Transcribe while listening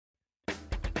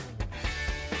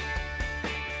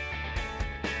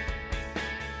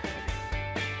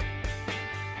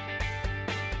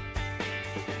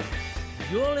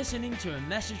You're listening to a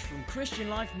message from Christian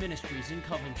Life Ministries in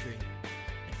Coventry,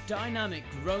 a dynamic,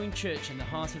 growing church in the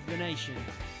heart of the nation.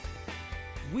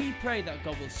 We pray that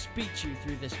God will speak to you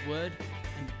through this word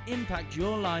and impact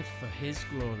your life for His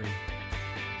glory.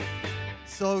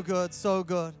 So good, so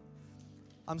good.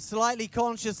 I'm slightly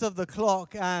conscious of the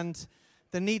clock and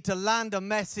the need to land a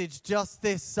message just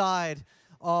this side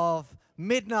of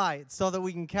midnight so that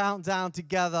we can count down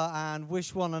together and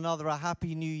wish one another a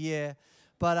happy new year.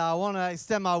 But I want to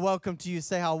extend my welcome to you,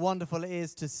 say how wonderful it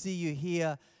is to see you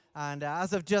here. And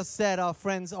as I've just said, our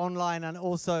friends online and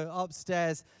also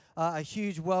upstairs, a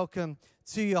huge welcome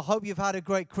to you. I hope you've had a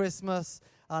great Christmas,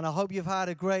 and I hope you've had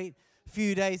a great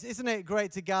few days. Isn't it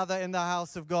great to gather in the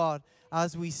house of God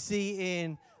as we see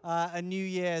in a new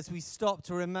year, as we stop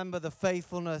to remember the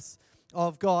faithfulness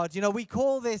of God? You know, we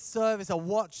call this service a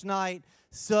watch night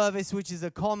service, which is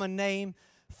a common name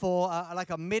for like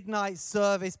a midnight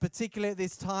service, particularly at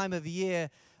this time of year,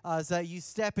 as you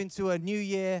step into a new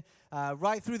year,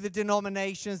 right through the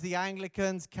denominations, the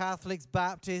Anglicans, Catholics,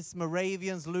 Baptists,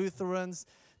 Moravians, Lutherans,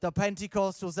 the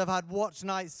Pentecostals have had watch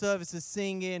night services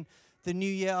singing the new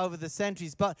year over the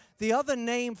centuries. But the other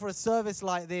name for a service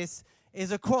like this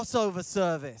is a crossover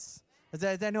service.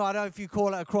 I don't know if you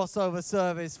call it a crossover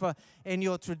service in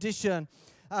your tradition,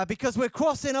 because we're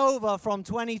crossing over from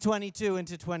 2022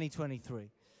 into 2023.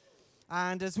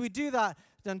 And as we do that,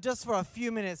 then just for a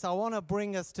few minutes, I want to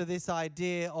bring us to this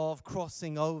idea of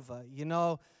crossing over. You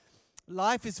know,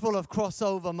 life is full of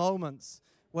crossover moments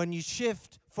when you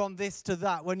shift from this to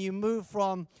that, when you move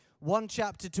from one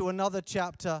chapter to another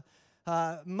chapter.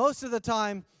 Most of the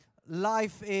time,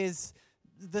 life is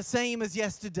the same as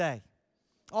yesterday.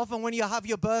 Often when you have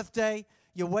your birthday,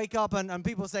 you wake up and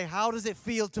people say, how does it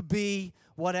feel to be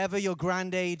whatever your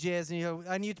grand age is?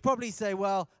 And you'd probably say,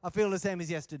 well, I feel the same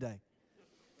as yesterday.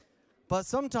 But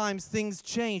sometimes things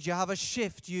change. You have a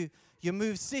shift. You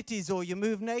move cities, or you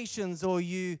move nations, or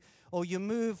you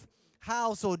move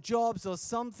house or jobs, or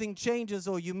something changes,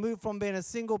 or you move from being a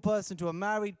single person to a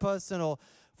married person, or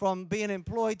from being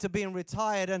employed to being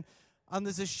retired, and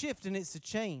there's a shift and it's a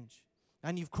change.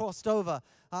 And you've crossed over.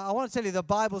 I want to tell you, the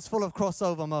Bible's full of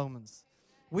crossover moments.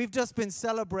 We've just been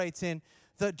celebrating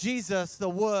that Jesus, the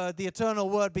Word, the eternal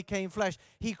Word, became flesh.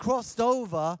 He crossed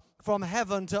over from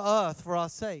heaven to earth for our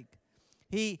sake.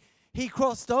 He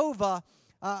crossed over.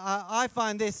 I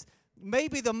find this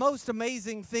maybe the most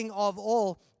amazing thing of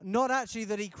all, not actually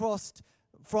that he crossed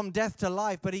from death to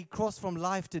life, but he crossed from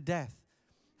life to death.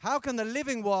 How can the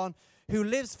living one who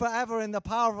lives forever in the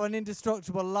power of an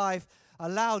indestructible life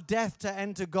allow death to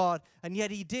enter God? And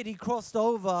yet he did. He crossed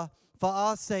over for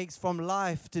our sakes from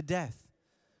life to death.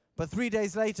 But 3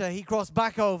 days later, he crossed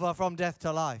back over from death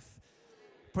to life.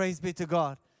 Praise be to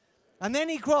God. And then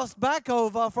he crossed back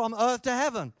over from earth to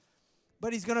heaven.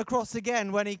 But he's going to cross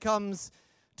again when he comes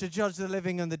to judge the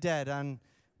living and the dead. And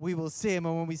we will see him,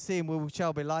 and when we see him, we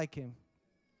shall be like him.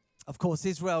 Of course,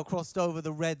 Israel crossed over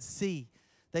the Red Sea.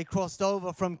 They crossed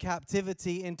over from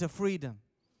captivity into freedom.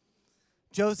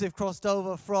 Joseph crossed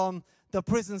over from the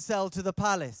prison cell to the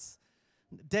palace.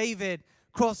 David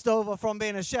crossed over from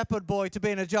being a shepherd boy to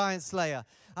being a giant slayer.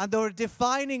 And there are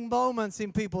defining moments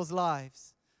in people's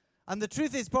lives. And the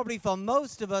truth is, probably for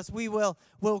most of us, we will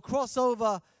cross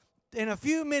over in a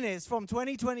few minutes from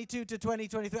 2022 to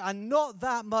 2023, and not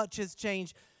that much has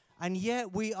changed. And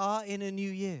yet we are in a new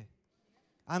year.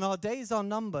 And our days are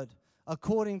numbered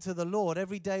according to the Lord.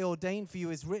 Every day ordained for you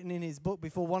is written in His book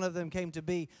before one of them came to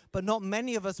be. But not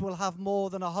many of us will have more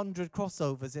than 100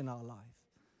 crossovers in our life.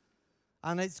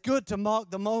 And it's good to mark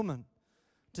the moment,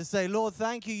 to say, Lord,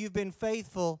 thank you, you've been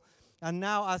faithful. And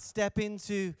now I step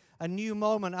into a new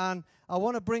moment. And I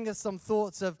want to bring us some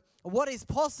thoughts of what is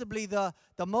possibly the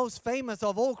most famous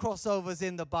of all crossovers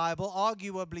in the Bible,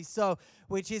 arguably so,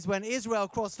 which is when Israel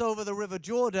crossed over the River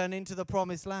Jordan into the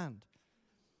Promised Land.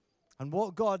 And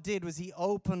what God did was He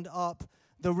opened up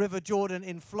the River Jordan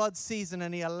in flood season,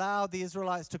 and He allowed the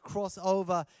Israelites to cross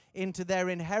over into their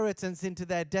inheritance, into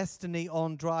their destiny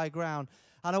on dry ground.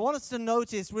 And I want us to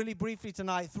notice really briefly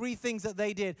tonight 3 things that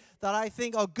they did that I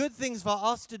think are good things for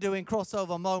us to do in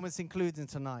crossover moments, including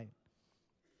tonight.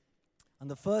 And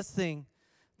the first thing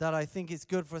that I think is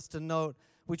good for us to note,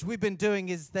 which we've been doing,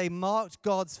 is they marked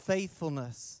God's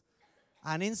faithfulness.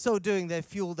 And in so doing, they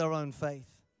fueled their own faith.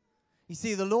 You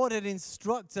see, the Lord had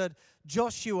instructed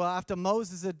Joshua after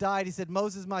Moses had died. He said,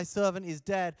 Moses, my servant, is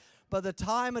dead. But the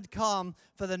time had come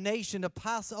for the nation to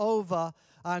pass over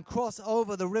and cross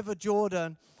over the River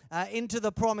Jordan into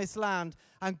the promised land.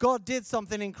 And God did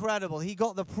something incredible. He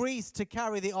got the priest to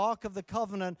carry the Ark of the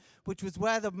Covenant, which was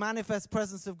where the manifest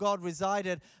presence of God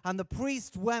resided. And the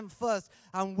priest went first.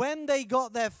 And when they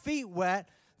got their feet wet,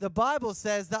 the Bible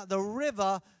says that the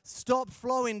river stopped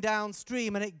flowing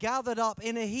downstream and it gathered up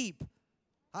in a heap.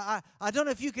 I don't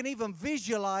know if you can even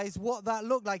visualize what that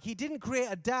looked like. He didn't create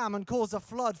a dam and cause a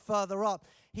flood further up.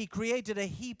 He created a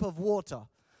heap of water,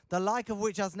 the like of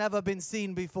which has never been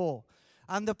seen before.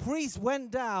 And the priest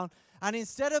went down, and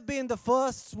instead of being the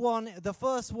first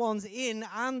ones in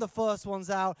and the first ones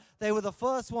out, they were the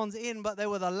first ones in, but they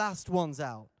were the last ones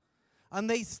out. And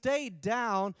they stayed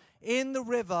down in the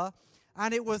river.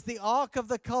 And it was the Ark of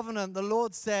the Covenant. The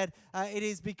Lord said, it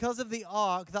is because of the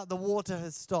Ark that the water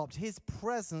has stopped. His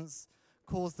presence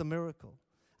caused the miracle.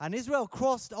 And Israel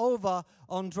crossed over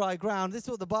on dry ground. This is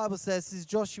what the Bible says. This is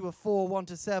Joshua 4,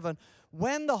 1-7.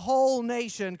 When the whole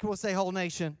nation, can we say whole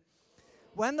nation?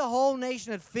 When the whole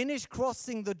nation had finished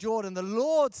crossing the Jordan, the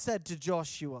Lord said to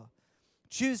Joshua,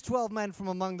 choose 12 men from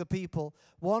among the people,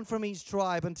 one from each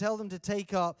tribe, and tell them to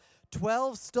take up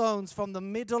 12 stones from the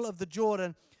middle of the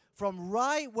Jordan, from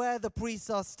right where the priests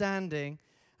are standing,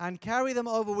 and carry them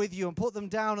over with you and put them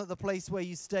down at the place where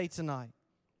you stay tonight.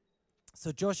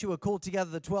 So Joshua called together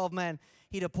the 12 men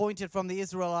he'd appointed from the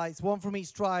Israelites, one from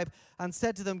each tribe, and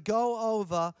said to them, go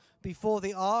over before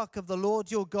the ark of the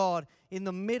Lord your God in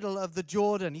the middle of the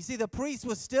Jordan. You see, the priests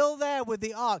were still there with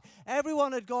the ark.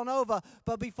 Everyone had gone over,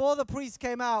 but before the priest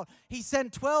came out, he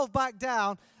sent 12 back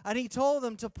down, and he told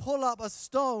them to pull up a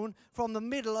stone from the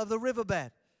middle of the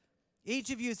riverbed.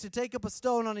 Each of you is to take up a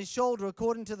stone on his shoulder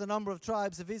according to the number of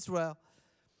tribes of Israel,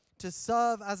 to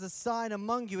serve as a sign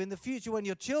among you. In the future, when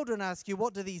your children ask you,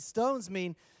 what do these stones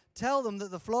mean? Tell them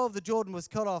that the flow of the Jordan was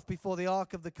cut off before the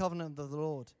Ark of the Covenant of the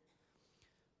Lord.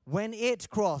 When it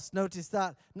crossed, notice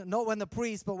that, not when the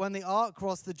priest, but when the Ark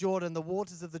crossed the Jordan, the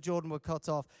waters of the Jordan were cut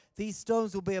off. These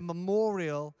stones will be a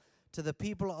memorial to the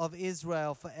people of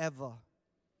Israel forever.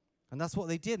 And that's what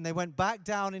they did. And they went back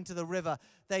down into the river.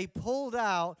 They pulled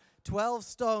out 12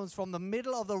 stones from the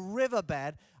middle of the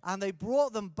riverbed, and they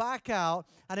brought them back out.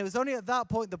 And it was only at that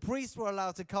point the priests were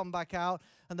allowed to come back out.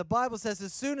 And the Bible says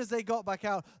as soon as they got back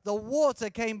out, the water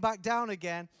came back down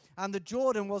again, and the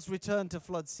Jordan was returned to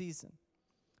flood season.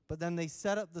 But then they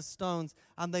set up the stones,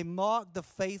 and they marked the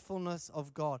faithfulness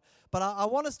of God. But I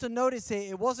want us to notice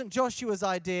here, it wasn't Joshua's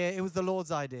idea, it was the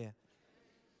Lord's idea.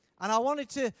 And I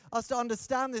wanted us to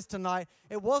understand this tonight.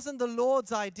 It wasn't the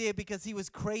Lord's idea because he was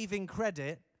craving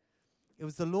credit. It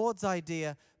was the Lord's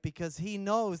idea because he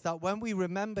knows that when we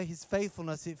remember his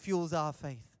faithfulness, it fuels our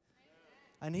faith.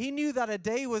 And he knew that a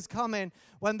day was coming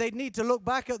when they'd need to look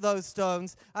back at those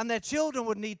stones, and their children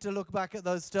would need to look back at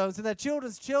those stones, and their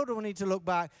children's children would need to look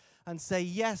back and say,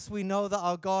 yes, we know that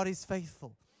our God is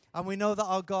faithful, and we know that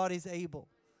our God is able.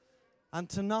 And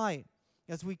tonight,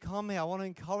 as we come here, I want to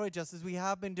encourage us, as we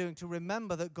have been doing, to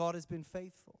remember that God has been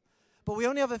faithful. But we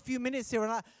only have a few minutes here,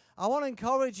 and I want to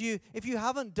encourage you, if you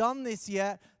haven't done this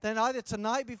yet, then either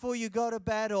tonight before you go to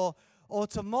bed or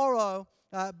tomorrow,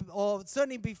 or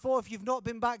certainly before, if you've not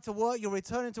been back to work, you're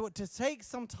returning to work, to take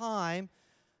some time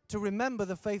to remember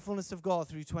the faithfulness of God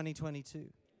through 2022.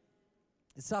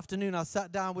 This afternoon, I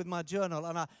sat down with my journal,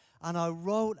 and I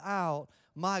wrote out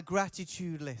my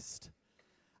gratitude list.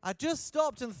 I just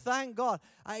stopped and thanked God.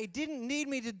 It didn't need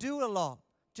me to do a lot,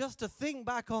 just to think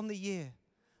back on the year.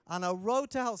 And I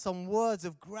wrote out some words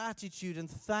of gratitude and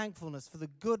thankfulness for the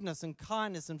goodness and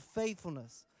kindness and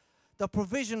faithfulness, the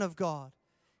provision of God,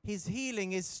 his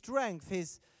healing, his strength,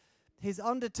 his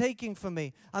undertaking for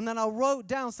me. And then I wrote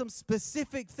down some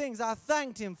specific things. I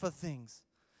thanked him for things.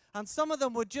 And some of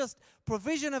them were just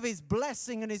provision of his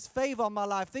blessing and his favor on my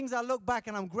life, things I look back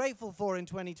and I'm grateful for in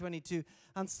 2022.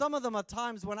 And some of them are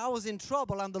times when I was in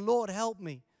trouble and the Lord helped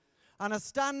me. And I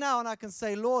stand now and I can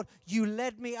say, Lord, you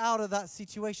led me out of that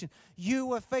situation. You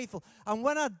were faithful. And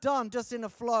when I'd done, just in a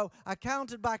flow, I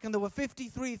counted back and there were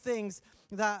 53 things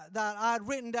that I had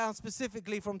written down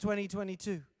specifically from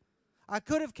 2022. I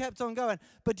could have kept on going.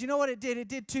 But do you know what it did? It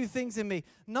did two things in me.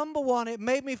 Number one, it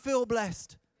made me feel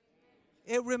blessed.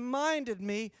 It reminded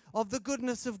me of the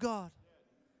goodness of God.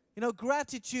 You know,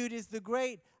 gratitude is the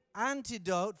great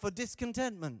antidote for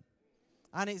discontentment.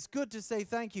 And it's good to say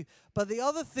thank you. But the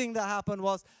other thing that happened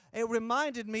was it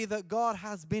reminded me that God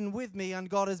has been with me and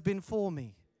God has been for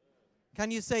me.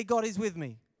 Can you say God is with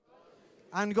me?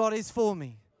 And God is for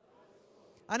me.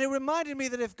 And it reminded me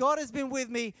that if God has been with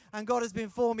me and God has been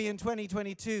for me in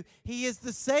 2022, he is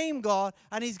the same God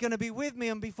and he's going to be with me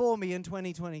and before me in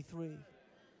 2023.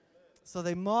 So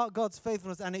they marked God's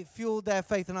faithfulness and it fueled their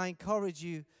faith, and I encourage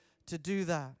you to do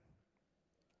that.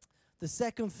 The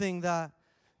second thing that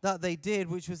that they did,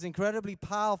 which was incredibly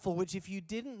powerful, which if you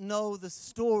didn't know the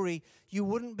story, you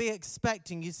wouldn't be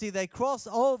expecting. You see, they cross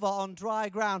over on dry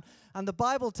ground, and the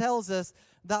Bible tells us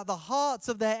that the hearts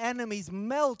of their enemies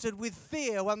melted with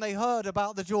fear when they heard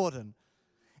about the Jordan.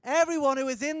 Everyone who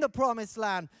was in the promised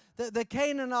land, the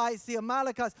Canaanites, the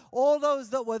Amalekites, all those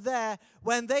that were there,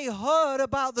 when they heard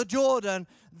about the Jordan,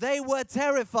 they were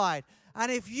terrified. And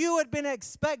if you had been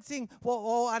expecting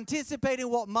or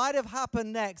anticipating what might have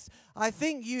happened next, I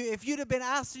think if you'd have been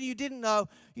asked and you didn't know,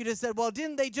 you'd have said, well,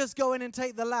 didn't they just go in and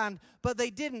take the land? But they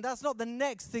didn't. That's not the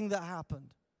next thing that happened.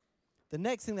 The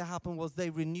next thing that happened was they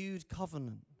renewed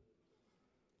covenant.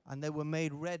 And they were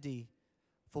made ready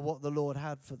for what the Lord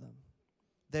had for them.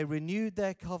 They renewed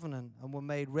their covenant and were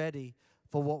made ready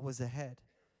for what was ahead.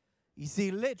 You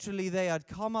see, literally they had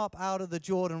come up out of the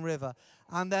Jordan River.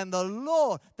 And then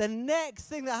the next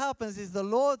thing that happens is the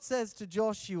Lord says to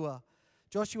Joshua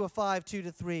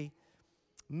 5:2-3,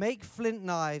 make flint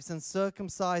knives and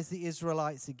circumcise the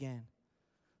Israelites again.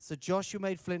 So Joshua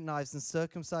made flint knives and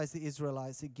circumcised the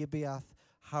Israelites at Gibeath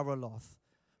Haraloth.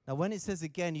 Now, when it says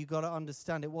again, you've got to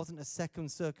understand it wasn't a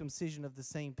second circumcision of the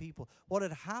same people. What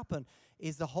had happened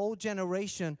is the whole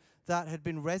generation that had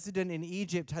been resident in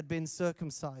Egypt had been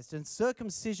circumcised. And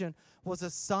circumcision was a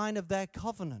sign of their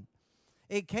covenant.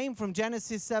 It came from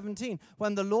Genesis 17,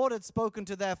 when the Lord had spoken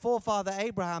to their forefather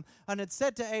Abraham and had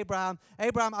said to Abraham,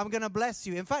 Abraham, I'm going to bless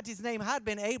you. In fact, his name had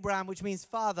been Abraham, which means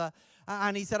father.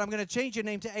 And he said, I'm going to change your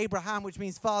name to Abraham, which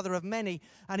means father of many.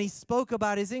 And he spoke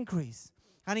about his increase.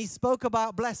 And he spoke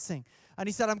about blessing. And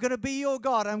he said, I'm going to be your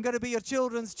God. I'm going to be your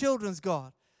children's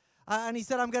God. And he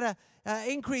said, I'm going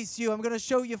to increase you. I'm going to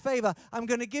show you favor. I'm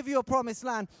going to give you a promised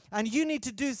land. And you need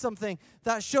to do something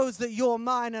that shows that you're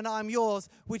mine and I'm yours,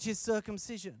 which is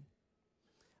circumcision.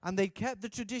 And they kept the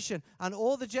tradition. And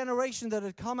all the generation that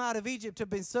had come out of Egypt had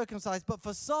been circumcised. But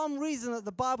for some reason that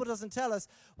the Bible doesn't tell us,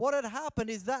 what had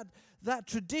happened is that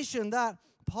tradition, that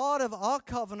part of our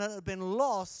covenant had been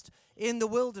lost in the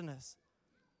wilderness.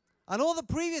 And all the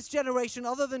previous generation,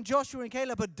 other than Joshua and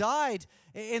Caleb, had died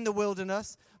in the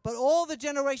wilderness. But all the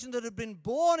generation that had been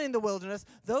born in the wilderness,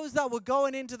 those that were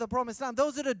going into the promised land,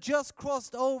 those that had just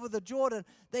crossed over the Jordan,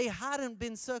 they hadn't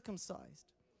been circumcised.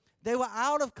 They were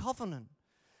out of covenant.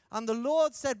 And the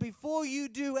Lord said, before you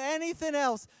do anything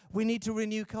else, we need to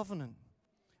renew covenant.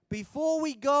 Before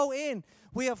we go in,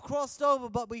 we have crossed over,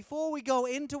 but before we go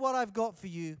into what I've got for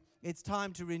you, it's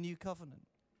time to renew covenant.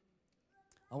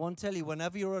 I want to tell you,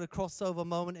 whenever you're at a crossover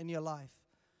moment in your life,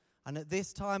 and at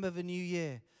this time of a new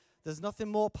year, there's nothing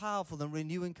more powerful than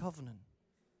renewing covenant,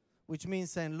 which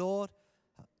means saying, Lord,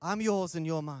 I'm yours and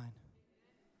you're mine.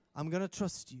 I'm going to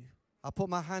trust you. I put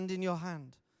my hand in your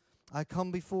hand. I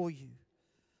come before you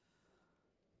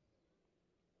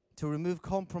to remove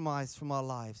compromise from our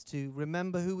lives, to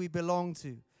remember who we belong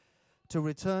to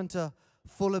return to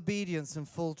full obedience and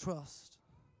full trust.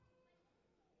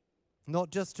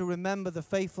 Not just to remember the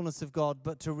faithfulness of God,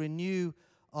 but to renew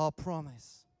our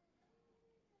promise.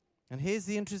 And here's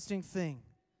the interesting thing.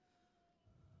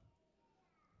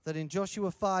 That in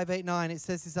Joshua 5:8-9, it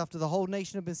says this, after the whole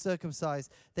nation had been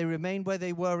circumcised, they remained where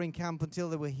they were in camp until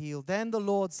they were healed. Then the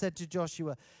Lord said to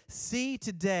Joshua, see,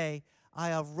 today I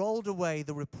have rolled away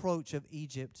the reproach of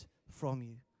Egypt from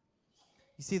you.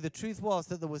 You see, the truth was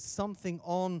that there was something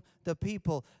on the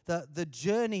people, that the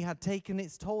journey had taken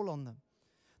its toll on them.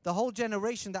 The whole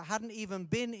generation that hadn't even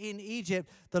been in Egypt,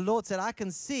 the Lord said, I can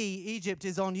see Egypt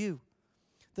is on you.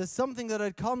 There's something that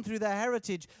had come through their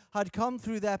heritage, had come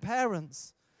through their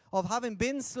parents. Of having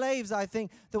been slaves, I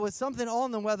think there was something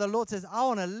on them where the Lord says, I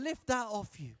want to lift that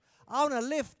off you. I want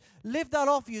to lift that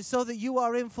off you so that you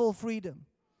are in full freedom.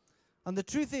 And the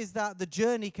truth is that the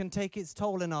journey can take its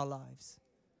toll in our lives.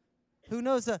 Who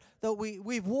knows that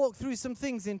we've walked through some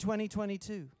things in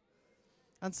 2022.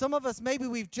 And some of us, maybe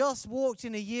we've just walked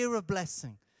in a year of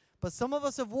blessing. But some of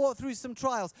us have walked through some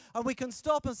trials. And we can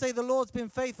stop and say the Lord's been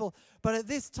faithful. But at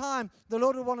this time, the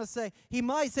Lord would want to say, He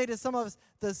might say to some of us,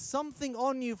 there's something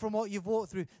on you from what you've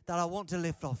walked through that I want to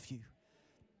lift off you.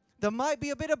 There might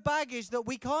be a bit of baggage that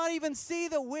we can't even see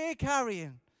that we're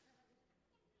carrying.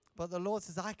 But the Lord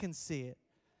says, I can see it.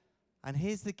 And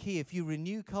here's the key. If you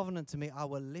renew covenant to me, I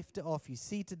will lift it off you.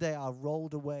 See, today I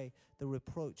rolled away the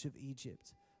reproach of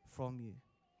Egypt from you.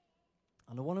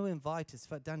 And I want to invite us, in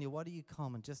fact, Daniel, why don't you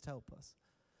come and just help us?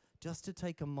 Just to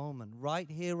take a moment right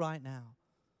here, right now,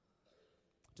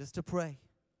 just to pray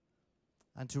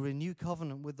and to renew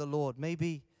covenant with the Lord.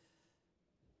 Maybe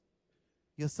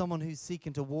you're someone who's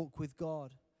seeking to walk with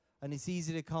God, and it's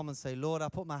easy to come and say, Lord, I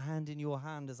put my hand in your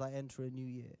hand as I enter a new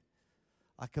year.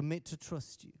 I commit to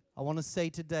trust you. I want to say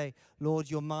today, Lord,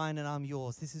 you're mine and I'm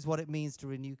yours. This is what it means to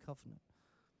renew covenant.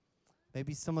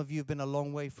 Maybe some of you have been a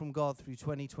long way from God through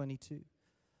 2022.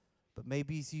 But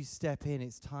maybe as you step in,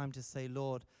 it's time to say,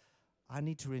 Lord, I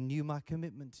need to renew my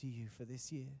commitment to you for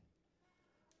this year.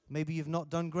 Maybe you've not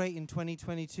done great in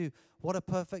 2022. What a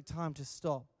perfect time to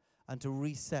stop and to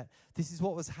reset. This is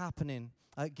what was happening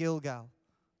at Gilgal.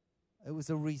 It was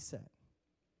a reset.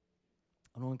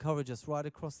 And I'll encourage us right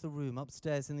across the room,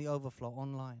 upstairs in the overflow,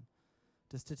 online,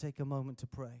 just to take a moment to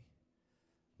pray.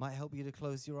 Might help you to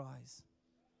close your eyes.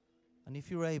 And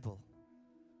if you're able,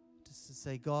 just to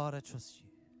say, God, I trust you.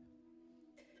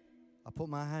 I put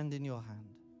my hand in your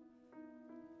hand.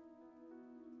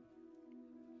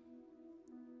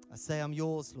 I say I'm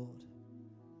yours, Lord.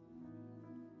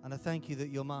 And I thank you that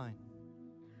you're mine.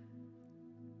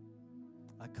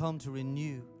 I come to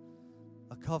renew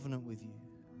a covenant with you.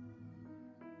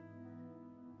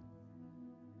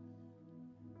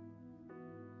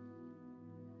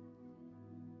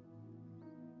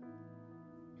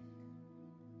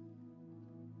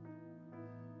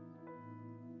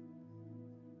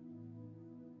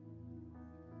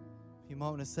 You might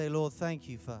want to say, Lord, thank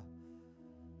you for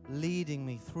leading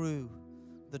me through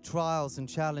the trials and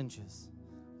challenges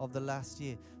of the last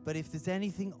year. But if there's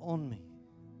anything on me,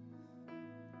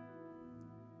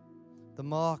 the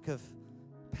mark of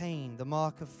pain, the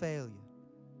mark of failure,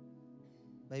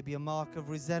 maybe a mark of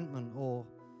resentment or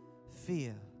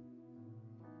fear,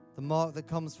 the mark that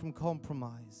comes from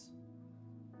compromise,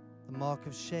 the mark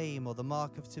of shame or the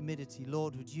mark of timidity,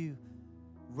 Lord, would you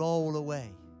roll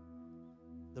away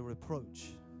the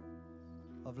reproach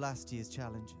of last year's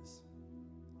challenges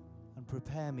and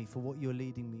prepare me for what you're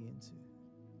leading me into.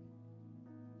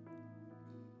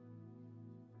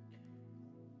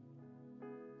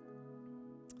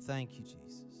 Thank you,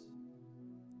 Jesus.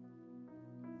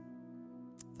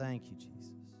 Thank you,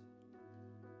 Jesus.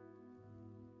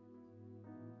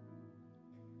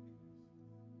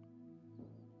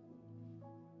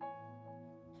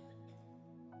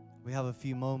 We have a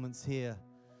few moments here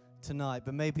tonight,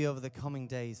 but maybe over the coming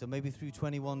days, or maybe through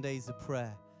 21 days of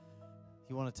prayer,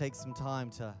 you want to take some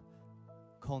time to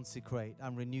consecrate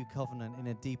and renew covenant in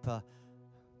a deeper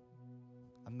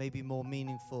and maybe more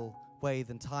meaningful way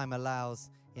than time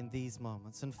allows in these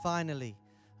moments. And finally,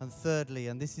 and thirdly,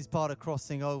 and this is part of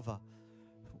crossing over,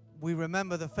 we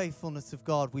remember the faithfulness of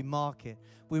God, we mark it,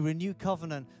 we renew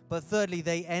covenant, but thirdly,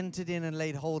 they entered in and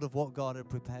laid hold of what God had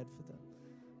prepared for them.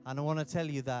 And I want to tell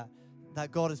you that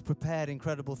God has prepared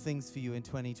incredible things for you in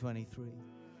 2023.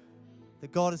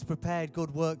 That God has prepared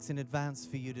good works in advance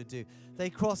for you to do. They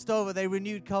crossed over, they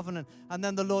renewed covenant, and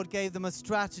then the Lord gave them a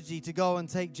strategy to go and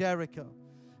take Jericho.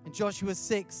 In Joshua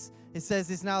 6, it says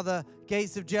this, now the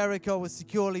gates of Jericho were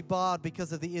securely barred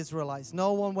because of the Israelites.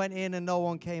 No one went in and no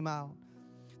one came out.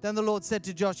 Then the Lord said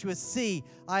to Joshua, see,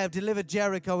 I have delivered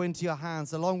Jericho into your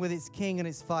hands, along with its king and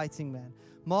its fighting men.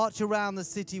 March around the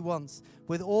city once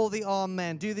with all the armed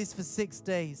men. Do this for 6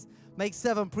 days. Make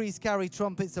 7 priests carry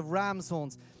trumpets of ram's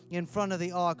horns in front of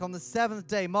the ark. On the 7th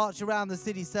day, march around the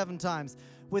city 7 times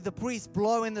with the priests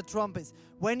blowing the trumpets.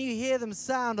 When you hear them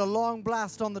sound a long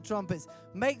blast on the trumpets,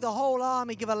 make the whole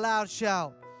army give a loud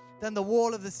shout. Then the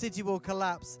wall of the city will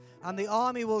collapse and the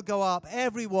army will go up,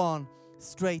 everyone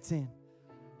straight in.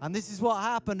 And this is what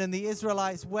happened. And the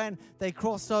Israelites, when they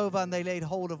crossed over and they laid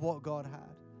hold of what God had.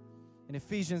 In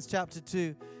Ephesians chapter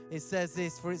 2, it says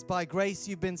this, for it's by grace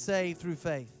you've been saved through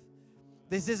faith.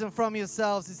 This isn't from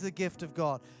yourselves, it's the gift of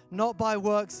God. Not by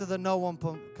works so that no one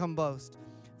can boast.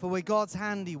 For we're God's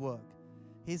handiwork,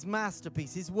 His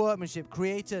masterpiece, His workmanship,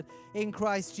 created in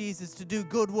Christ Jesus to do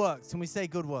good works. Can we say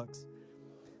good works?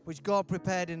 Which God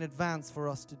prepared in advance for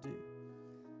us to do.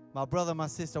 My brother, my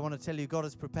sister, I want to tell you, God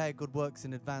has prepared good works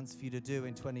in advance for you to do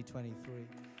in 2023.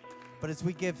 But as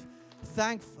we give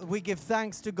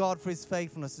thanks to God for His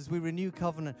faithfulness, as we renew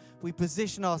covenant, we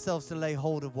position ourselves to lay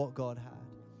hold of what God had.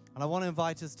 And I want to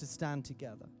invite us to stand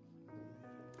together.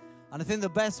 And I think the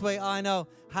best way I know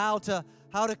how to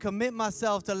commit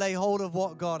myself to lay hold of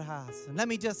what God has. And let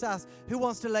me just ask, who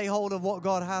wants to lay hold of what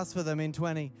God has for them in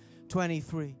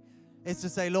 2023? It's to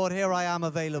say, Lord, here I am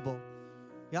available.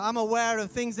 Yeah, I'm aware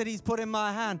of things that He's put in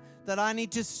my hand that I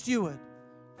need to steward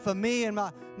for me and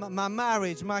my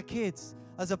marriage, my kids.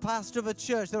 As a pastor of a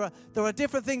church, there are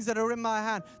different things that are in my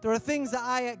hand. There are things that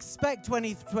I expect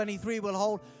 2023 will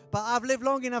hold, but I've lived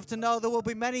long enough to know there will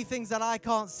be many things that I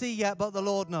can't see yet, but the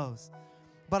Lord knows.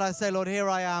 But I say, Lord, here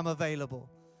I am available.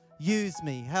 Use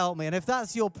me, help me. And if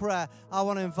that's your prayer, I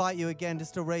want to invite you again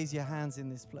just to raise your hands in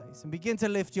this place and begin to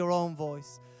lift your own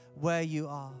voice where you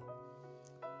are.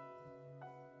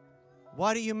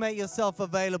 Why don't you make yourself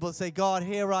available? Say, God,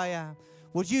 here I am.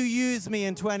 Would you use me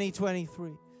in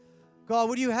 2023? God,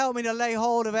 would you help me to lay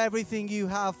hold of everything you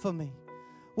have for me?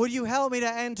 Would you help me to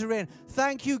enter in?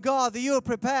 Thank you, God, that you have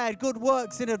prepared good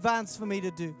works in advance for me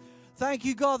to do. Thank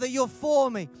you, God, that you're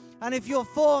for me. And if you're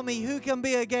for me, who can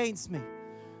be against me?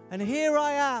 And here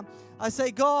I am. I say,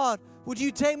 God, would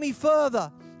you take me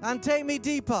further and take me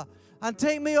deeper and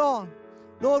take me on?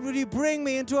 Lord, would you bring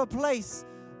me into a place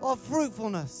of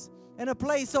fruitfulness, in a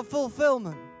place of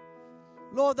fulfillment?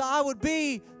 Lord, that I would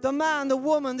be the man, the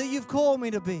woman that you've called me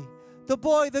to be, the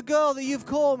boy, the girl that you've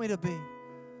called me to be.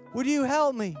 Would you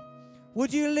help me?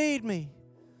 Would you lead me?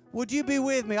 Would you be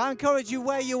with me? I encourage you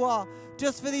where you are,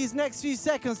 just for these next few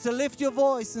seconds, to lift your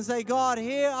voice and say, God,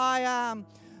 here I am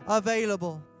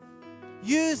available.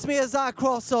 Use me as I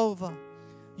cross over.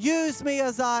 Use me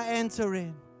as I enter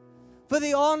in. For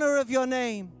the honor of your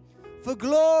name, for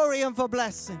glory and for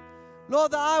blessing.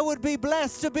 Lord, that I would be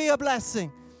blessed to be a blessing.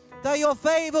 That your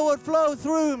favor would flow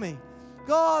through me.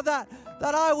 God, that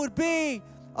I would be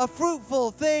a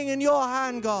fruitful thing in your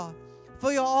hand, God,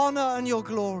 for your honor and your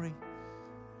glory.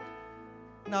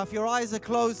 Now, if your eyes are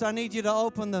closed, I need you to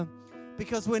open them,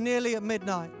 because we're nearly at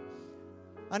midnight.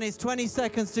 And it's 20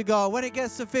 seconds to go. When it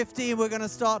gets to 15, we're going to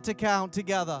start to count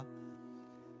together.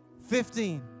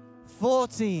 15,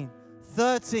 14,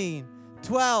 13,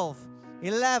 12,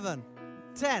 11,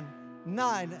 10,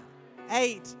 9,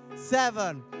 8,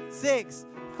 7, 6,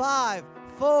 5,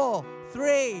 4,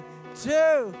 3,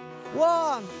 2,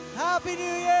 1. Happy New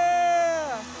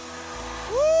Year!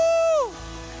 Woo!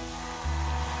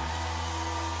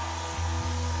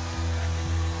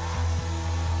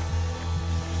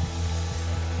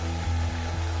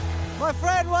 My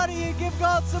friend, why don't you give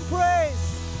God some praise?